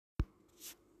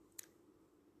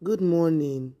Good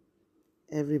morning,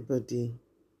 everybody.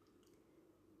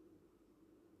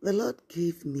 The Lord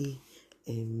gave me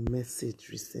a message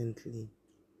recently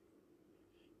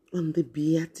on the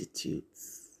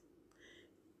Beatitudes.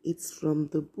 It's from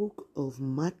the book of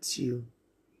Matthew,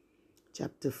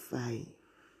 chapter 5,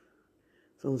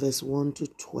 from verse 1 to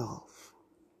 12.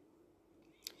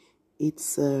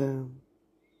 It's a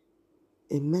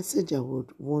message I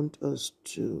would want us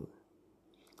to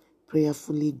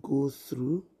prayerfully go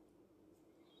through.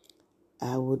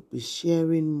 I would be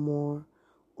sharing more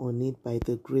on it by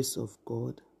the grace of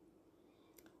God.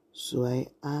 So I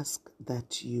ask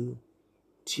that you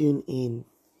tune in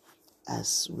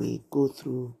as we go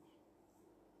through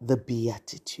the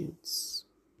Beatitudes.